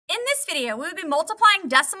In this video, we will be multiplying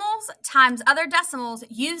decimals times other decimals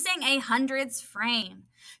using a hundreds frame.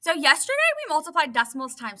 So yesterday we multiplied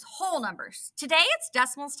decimals times whole numbers. Today it's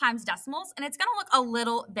decimals times decimals, and it's going to look a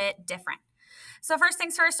little bit different. So first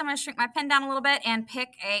things first, I'm going to shrink my pen down a little bit and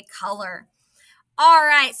pick a color. All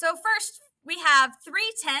right, so first we have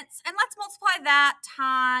 3/10, and let's multiply that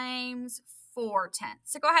times 4/10.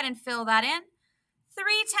 So go ahead and fill that in.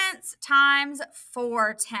 3/10 times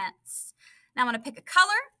 4/10. Now I'm going to pick a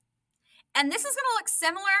color. And this is going to look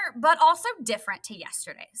similar, but also different to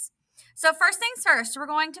yesterday's. So first things first, we're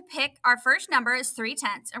going to pick our first number is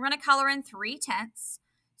 3/10, and we're going to color in 3/10.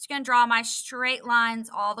 Just going to draw my straight lines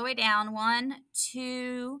all the way down. 1,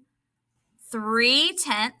 2,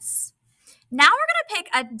 3/10. Now we're going to pick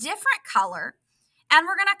a different color, and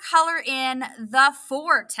we're going to color in the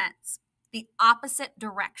 4/10, the opposite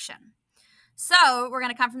direction. So we're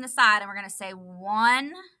going to come from the side, and we're going to say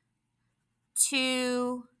 1,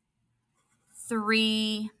 2,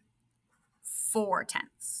 3,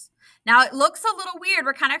 4/10. Now it looks a little weird.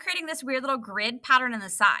 We're kind of creating this weird little grid pattern on the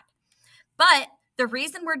side. But the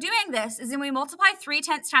reason we're doing this is when we multiply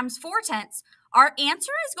 3/10 times 4/10, our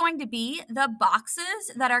answer is going to be the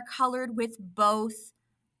boxes that are colored with both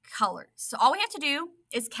colors. So all we have to do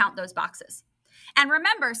is count those boxes. And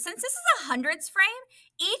remember, since this is a hundreds frame,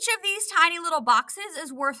 each of these tiny little boxes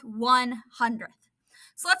is worth 1/100th.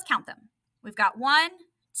 So let's count them. We've got 1,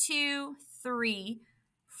 2, 3,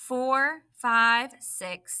 4, 5,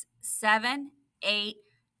 6, 7, 8,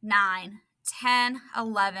 9, 10,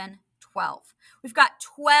 11, 12. We've got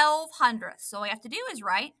 12 hundredths. So all we have to do is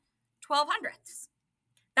write 12 hundredths.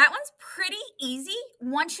 That one's pretty easy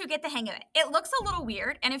once you get the hang of it. It looks a little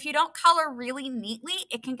weird, and if you don't color really neatly,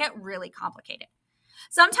 it can get really complicated.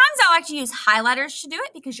 Sometimes I like to use highlighters to do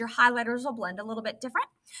it because your highlighters will blend a little bit different,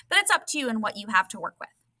 but it's up to you and what you have to work with.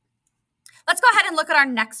 Let's go ahead and look at our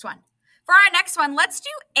next one. For our next one, let's do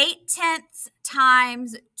 8/10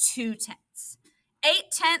 times 2/10.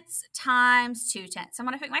 8/10 times 2/10. I'm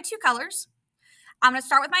going to pick my two colors. I'm going to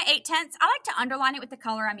start with my 8/10. I like to underline it with the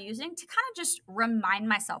color I'm using to kind of just remind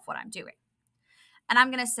myself what I'm doing. And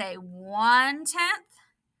I'm going to say 1/10,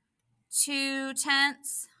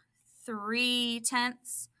 2/10,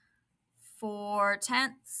 3/10,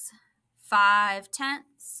 4/10,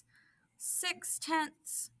 5/10,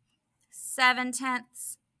 6/10,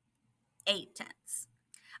 7/10, 8/10.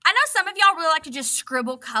 I know some of y'all really like to just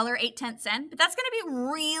scribble color 8/10 in, but that's going to be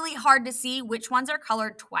really hard to see which ones are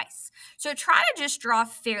colored twice. So try to just draw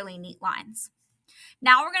fairly neat lines.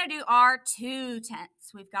 Now we're going to do our 2/10.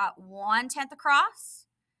 We've got 1/10 across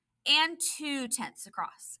and 2/10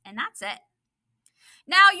 across, and that's it.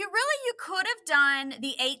 Now you could have done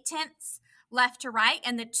the 8/10 left to right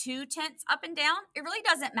and the 2/10 up and down. It really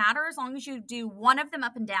doesn't matter as long as you do one of them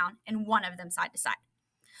up and down and one of them side to side.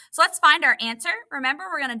 So let's find our answer. Remember,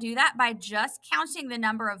 we're going to do that by just counting the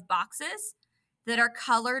number of boxes that are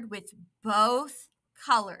colored with both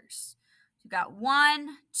colors. We've got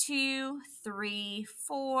 1, 2, 3,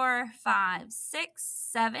 4, 5, 6,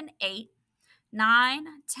 7, 8,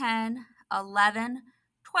 9, 10, 11,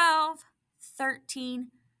 12,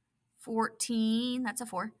 13, 14, that's a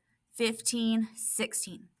 4, 15,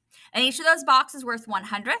 16. And each of those boxes is worth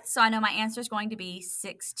 1/100th, so I know my answer is going to be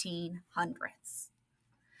 16/100ths.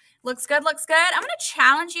 Looks good, looks good. I'm going to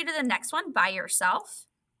challenge you to the next one by yourself.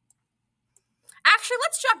 Actually,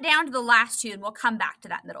 let's jump down to the last two, and we'll come back to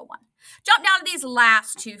that middle one. Jump down to these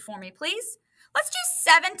last two for me, please. Let's do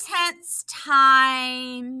 7/10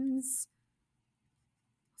 times,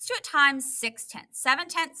 let's do it times 6/10.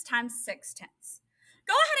 7/10 times 6/10.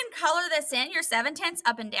 Go ahead and color this in, your 7/10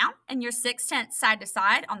 up and down, and your 6/10 side to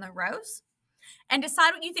side on the rows, and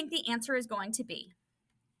decide what you think the answer is going to be.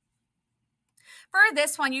 For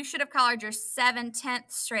this one, you should have colored your 7/10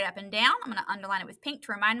 straight up and down. I'm going to underline it with pink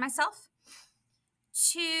to remind myself.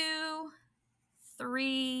 2,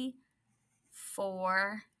 3,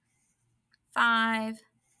 4, 5,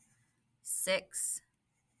 6,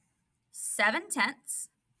 7/10.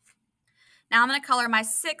 Now I'm going to color my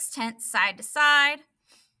 6/10 side to side.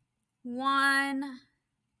 1,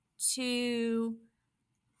 2,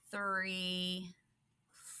 3,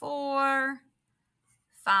 4,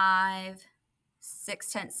 5,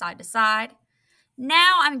 6/10 side to side.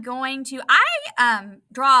 Now I'm going to,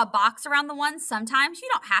 draw a box around the ones sometimes. You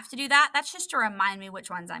don't have to do that. That's just to remind me which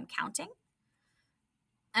ones I'm counting.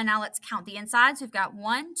 And now let's count the insides. We've got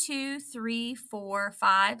 1, 2, 3, 4,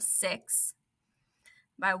 5, 6.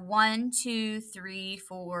 By 1, 2, 3,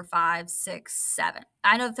 4, 5, 6, 7.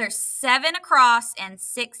 I know that there's 7 across and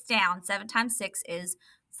 6 down. 7 times 6 is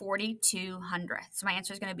 42 hundredths. So my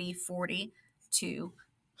answer is going to be 42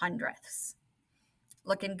 hundredths.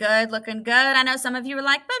 Looking good, looking good. I know some of you were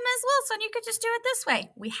like, but Ms. Wilson, you could just do it this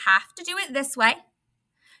way. We have to do it this way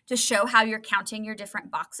to show how you're counting your different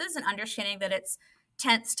boxes and understanding that it's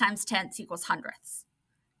tenths times tenths equals hundredths.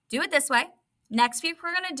 Do it this way. Next week,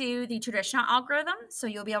 we're going to do the traditional algorithm, so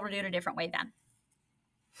you'll be able to do it a different way then.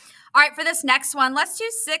 All right, for this next one, let's do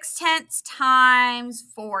 6/10 times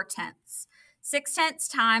 4/10. 6/10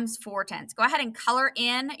 times 4/10. Go ahead and color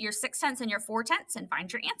in your 6/10 and your 4/10 and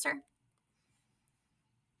find your answer.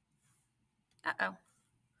 Uh-oh.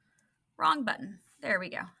 Wrong button. There we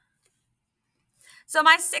go. So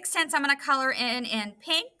my 6/10 I'm going to color in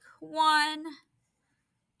pink. 1,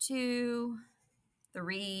 2,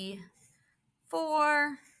 3,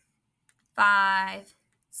 4, 5,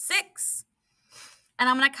 6. And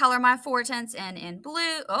I'm going to color my 4/10 in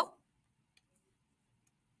blue. Oh.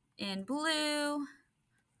 In blue.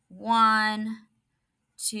 1,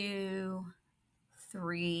 2,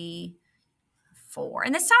 3, 4.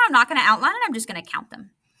 And this time I'm not going to outline it. I'm just going to count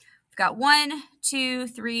them. We've got 1, 2,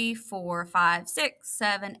 3, 4, 5, 6,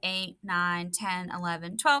 7, 8, 9, 10,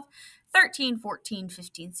 11, 12, 13, 14,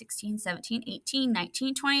 15, 16, 17, 18,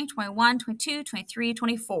 19, 20, 21, 22, 23,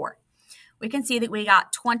 24. We can see that we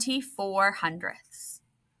got 24 hundredths.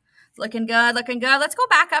 Looking good, looking good. Let's go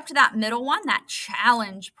back up to that middle one, that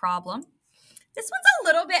challenge problem. This one's a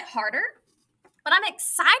little bit harder, but I'm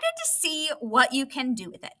excited to see what you can do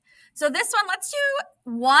with it. So this one, let's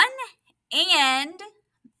do 1 and,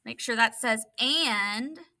 make sure that says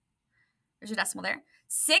and, there's a decimal there,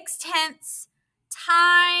 6/10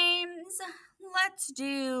 times, let's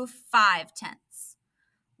do 5/10.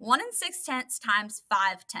 1 and 6/10 times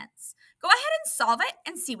 5/10. Go ahead and solve it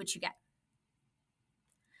and see what you get.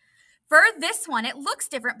 For this one, it looks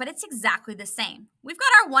different, but it's exactly the same. We've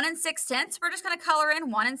got our 1 and 6/10. We're just going to color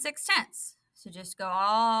in 1 and 6/10. So just go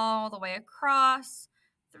all the way across.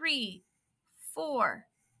 3, 4,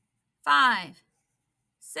 5,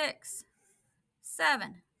 6,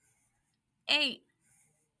 7, 8,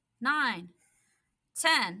 9,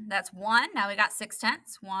 10. That's 1. Now we got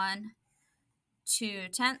 6/10. 1,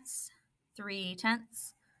 2/10,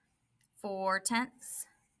 3/10, 4/10,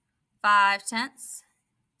 5/10,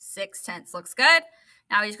 6/10. Looks good.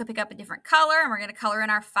 Now we just go pick up a different color, and we're going to color in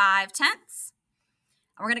our 5/10.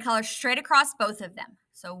 And we're going to color straight across both of them.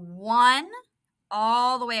 So 1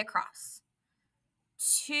 all the way across.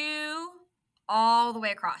 2 all the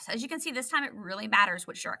way across. As you can see, this time it really matters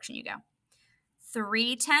which direction you go.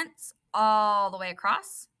 3/10 all the way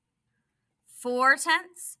across.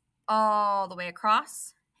 4/10 all the way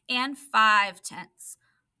across. And 5/10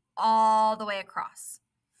 all the way across.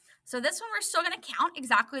 So this one we're still going to count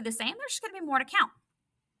exactly the same. There's just going to be more to count.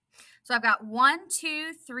 So I've got 1,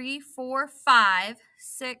 2, 3, 4, 5,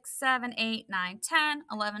 6, 7, 8, 9, 10,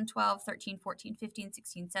 11, 12, 13, 14, 15,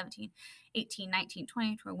 16, 17, 18, 19,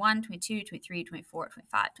 20, 21, 22, 23, 24,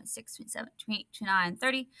 25, 26, 27, 28, 29,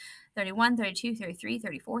 30, 31, 32, 33,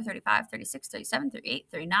 34, 35, 36, 37, 38,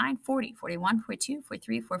 39, 40, 41, 42,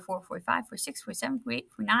 43, 44, 45, 46, 47,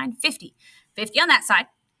 48, 49, 50. 50 on that side.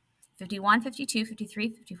 51, 52, 53,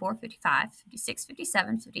 54, 55, 56,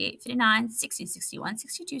 57, 58, 59, 60, 61,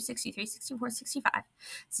 62, 63, 64, 65,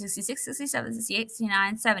 66, 67, 68,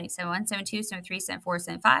 69, 70, 71, 72, 73, 74,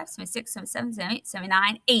 75, 76, 77, 78,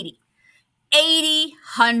 79, 80. 80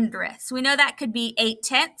 hundredths. We know that could be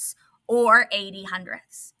 8/10 or 80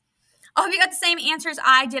 hundredths. I hope you got the same answers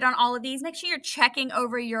I did on all of these. Make sure you're checking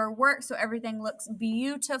over your work so everything looks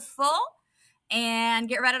beautiful. And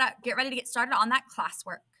get ready to get started on that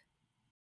classwork.